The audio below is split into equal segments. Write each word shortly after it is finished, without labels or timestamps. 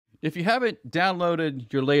If you haven't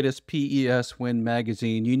downloaded your latest PES Wind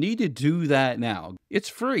Magazine, you need to do that now. It's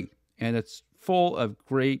free and it's full of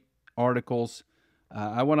great articles.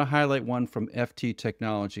 I want to highlight one from FT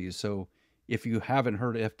Technologies. So if you haven't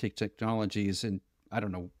heard of FT Technologies, and I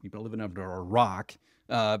don't know, you've been living under a rock,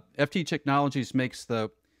 FT Technologies makes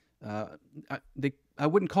I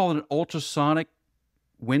wouldn't call it an ultrasonic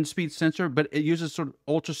wind speed sensor, but it uses sort of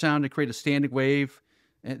ultrasound to create a standing wave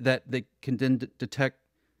that they can then detect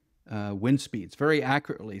wind speeds very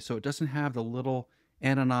accurately. So it doesn't have the little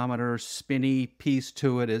anemometer spinny piece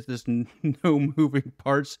to it. There's no moving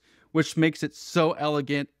parts, which makes it so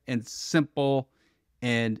elegant and simple,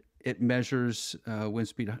 and it measures wind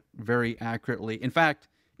speed very accurately. In fact,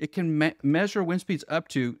 it can measure wind speeds up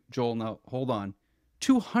to, Joel, now hold on,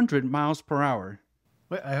 200 miles per hour.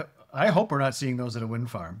 I hope we're not seeing those at a wind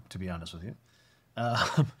farm, to be honest with you.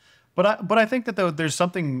 But I think that there's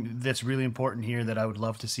something that's really important here that I would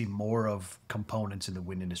love to see more of components in the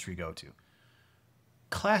wind industry go to.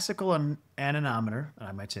 Classical anemometer,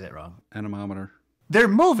 I might say that wrong. Anemometer. They're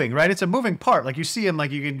moving, right? It's a moving part. Like you see them,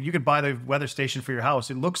 like you could buy the weather station for your house.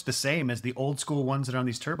 It looks the same as the old school ones that are on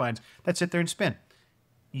these turbines that sit there and spin.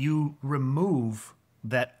 You remove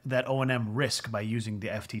that O&M risk by using the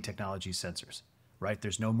FT technology sensors. Right,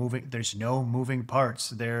 there's no moving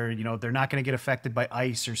parts. They're not going to get affected by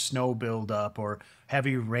ice or snow buildup or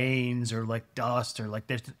heavy rains or like dust or like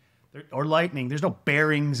or lightning. There's no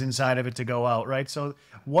bearings inside of it to go out, right? So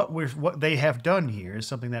what they have done here is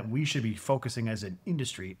something that we should be focusing as an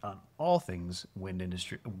industry on. All things wind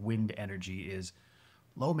energy is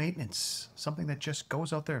low maintenance, something that just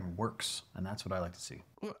goes out there and works, and that's what I like to see.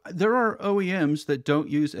 There are OEMs that don't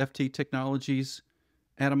use FT technologies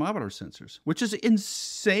anemometer sensors, which is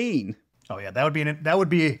insane. Oh yeah, that would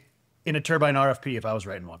be in a turbine RFP if I was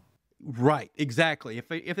writing one. Right, exactly.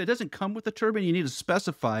 If it doesn't come with the turbine, you need to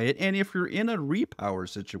specify it. And if you're in a repower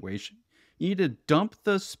situation, you need to dump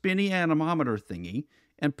the spinny anemometer thingy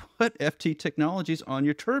and put FT technologies on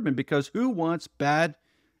your turbine, because who wants bad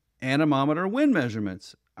anemometer wind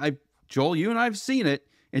measurements? Joel, you and I've seen it.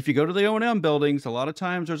 If you go to the O&M buildings, a lot of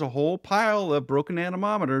times there's a whole pile of broken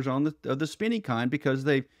anemometers of the spinny kind, because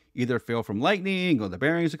they either fail from lightning or the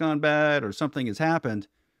bearings have gone bad or something has happened.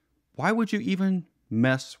 Why would you even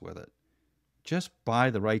mess with it? Just buy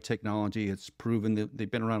the right technology. It's proven that they've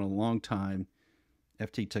been around a long time.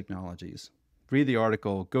 FT Technologies. Read the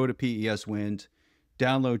article. Go to PES Wind.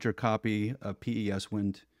 Download your copy of PES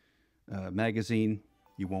Wind magazine.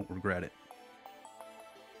 You won't regret it.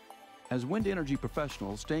 As wind energy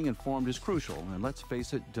professionals, staying informed is crucial and, let's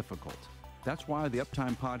face it, difficult. That's why the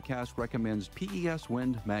Uptime Podcast recommends PES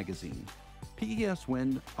Wind Magazine. PES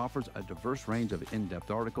Wind offers a diverse range of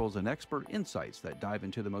in-depth articles and expert insights that dive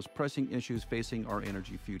into the most pressing issues facing our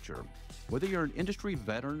energy future. Whether you're an industry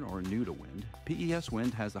veteran or new to wind, PES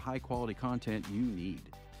Wind has the high-quality content you need.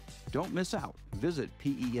 Don't miss out. Visit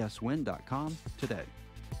peswind.com today.